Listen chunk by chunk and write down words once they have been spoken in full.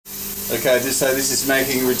Okay, just so this is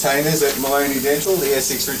making retainers at Maloney Dental, the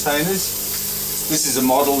Essex retainers. This is a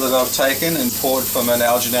model that I've taken and poured from an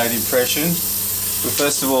alginate impression. We'll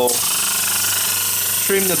first of all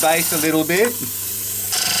trim the base a little bit.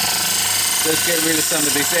 Let's get rid of some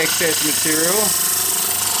of this excess material.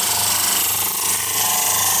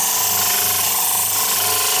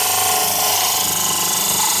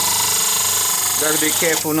 Got to be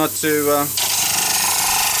careful not to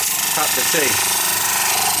cut the teeth.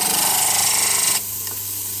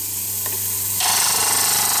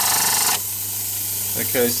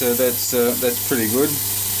 Okay, so that's pretty good.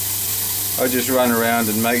 I just run around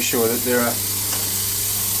and make sure that there are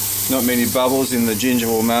not many bubbles in the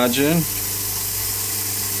gingival margin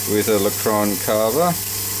with a Lacron carver.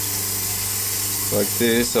 Like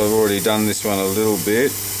this. I've already done this one a little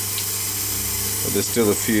bit, but there's still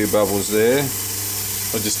a few bubbles there.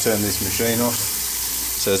 I'll just turn this machine off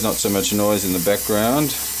so there's not so much noise in the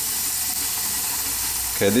background.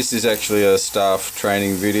 Okay, this is actually a staff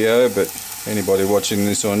training video, but anybody watching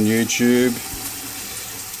this on YouTube,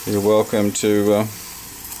 you're welcome to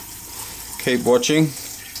keep watching.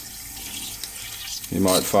 You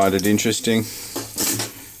might find it interesting.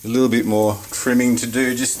 A little bit more trimming to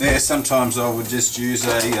do just there. Sometimes I would just use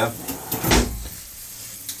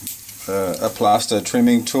a plaster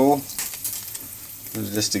trimming tool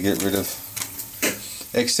just to get rid of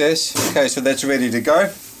excess. Okay, so that's ready to go.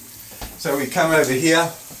 So we come over here,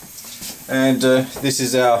 and this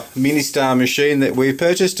is our mini star machine that we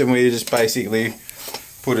purchased, and we just basically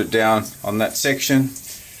put it down on that section.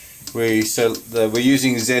 We're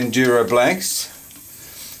using Zendura blanks,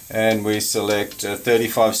 and we select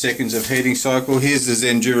 35 seconds of heating cycle. Here's the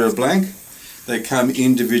Zendura blank. They come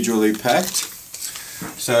individually packed,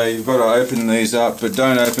 so you've got to open these up, but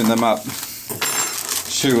don't open them up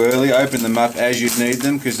too early. Open them up as you need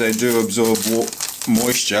them, because they do absorb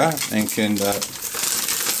moisture and can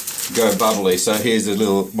go bubbly. So here's a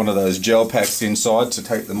little one of those gel packs inside to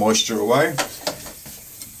take the moisture away.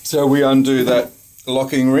 So we undo that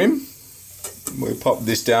locking rim, we pop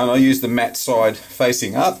this down. I use the matte side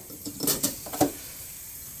facing up,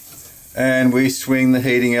 and we swing the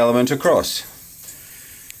heating element across.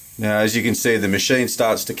 Now, as you can see, the machine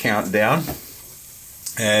starts to count down,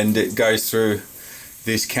 and it goes through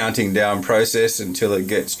this counting down process until it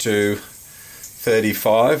gets to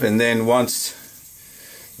 35, and then once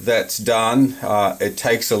that's done, it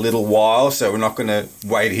takes a little while, so we're not going to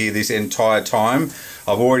wait here this entire time.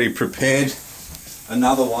 I've already prepared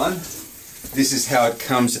another one. This is how it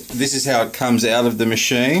comes out of the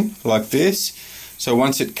machine, like this. So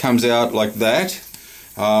once it comes out like that,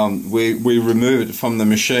 we remove it from the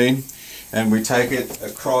machine and we take it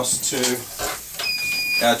across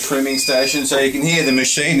to our trimming station. So you can hear the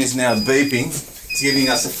machine is now beeping. It's giving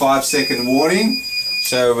us a 5-second warning.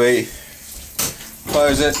 So we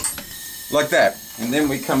close it like that, and then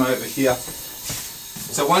we come over here.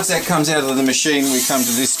 So once that comes out of the machine, we come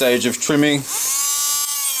to this stage of trimming,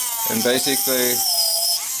 and basically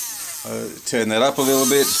turn that up a little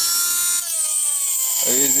bit.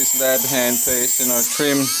 I use this lab hand piece and I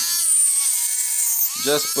trim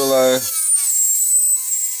just below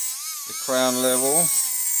the crown level,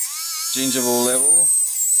 gingival level,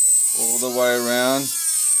 all the way around.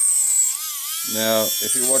 Now,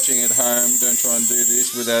 if you're watching at home, don't try and do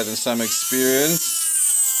this without some experience,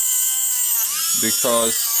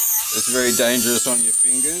 because it's very dangerous on your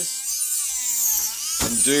fingers.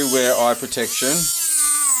 And do wear eye protection in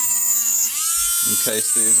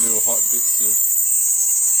case these little hot bits of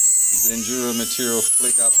Zendura material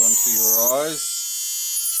flick up onto your eyes.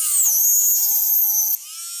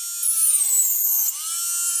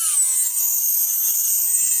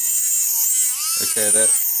 Okay, that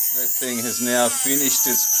thing has now finished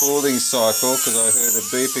its cooling cycle, because I heard a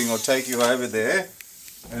beeping. I'll take you over there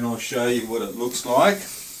and I'll show you what it looks like.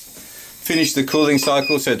 Finish the cooling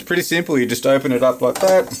cycle, so it's pretty simple. You just open it up like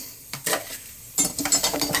that,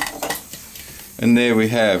 and there we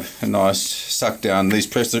have a nice suck down. These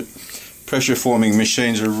pressure forming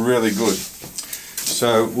machines are really good.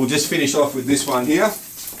 So we'll just finish off with this one here.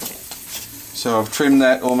 So I've trimmed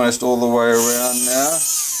that almost all the way around now.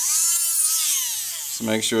 So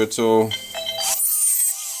make sure it's all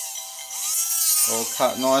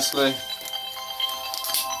cut nicely.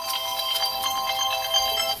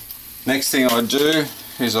 Next thing I do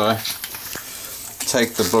is I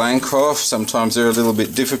take the blank off. Sometimes they're a little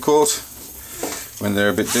bit difficult. When they're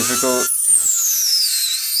a bit difficult,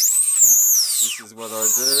 this is what I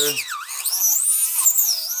do.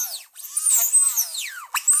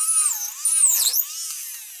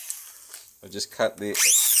 I just cut the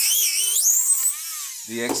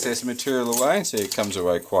the excess material away, and see it comes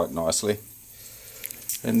away quite nicely.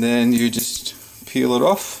 And then you just peel it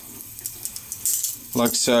off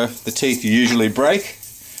like so. The teeth usually break.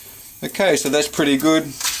 Okay, so that's pretty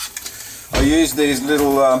good. I use these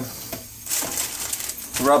little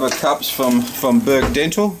rubber cups from Burke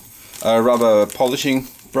Dental, rubber polishing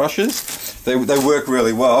brushes. They work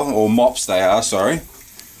really well, or mops they are, sorry.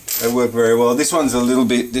 They work very well. This one's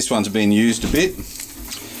been used a bit.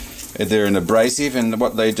 They're an abrasive, and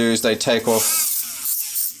what they do is they take off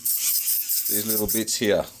these little bits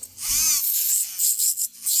here.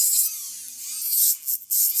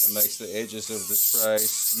 That makes the edges of the tray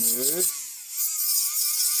smooth.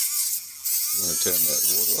 I'm going to turn that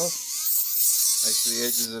water off. Makes the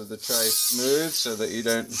edges of the tray smooth so that you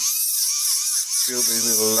don't feel these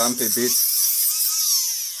little lumpy bits.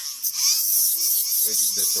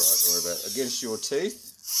 That's right, don't worry about it. Against your teeth,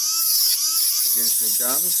 against your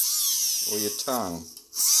gums, or your tongue.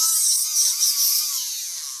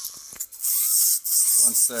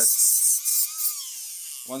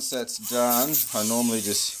 Once that's done, I normally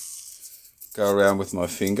just go around with my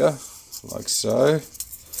finger, like so.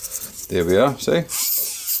 There we are, see?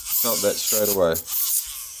 Felt that straight away.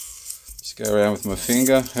 Just go around with my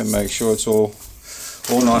finger and make sure it's all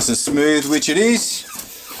nice and smooth, which it is.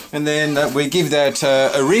 And then we give that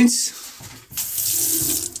a rinse,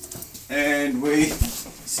 and we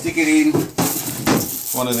stick it in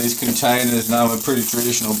one of these containers. Now I'm a pretty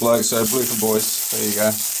traditional bloke, so blooper boys, there you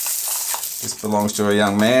go. This belongs to a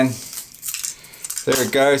young man. There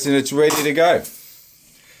it goes, and it's ready to go.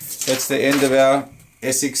 That's the end of our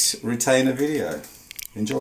Essex retainer video.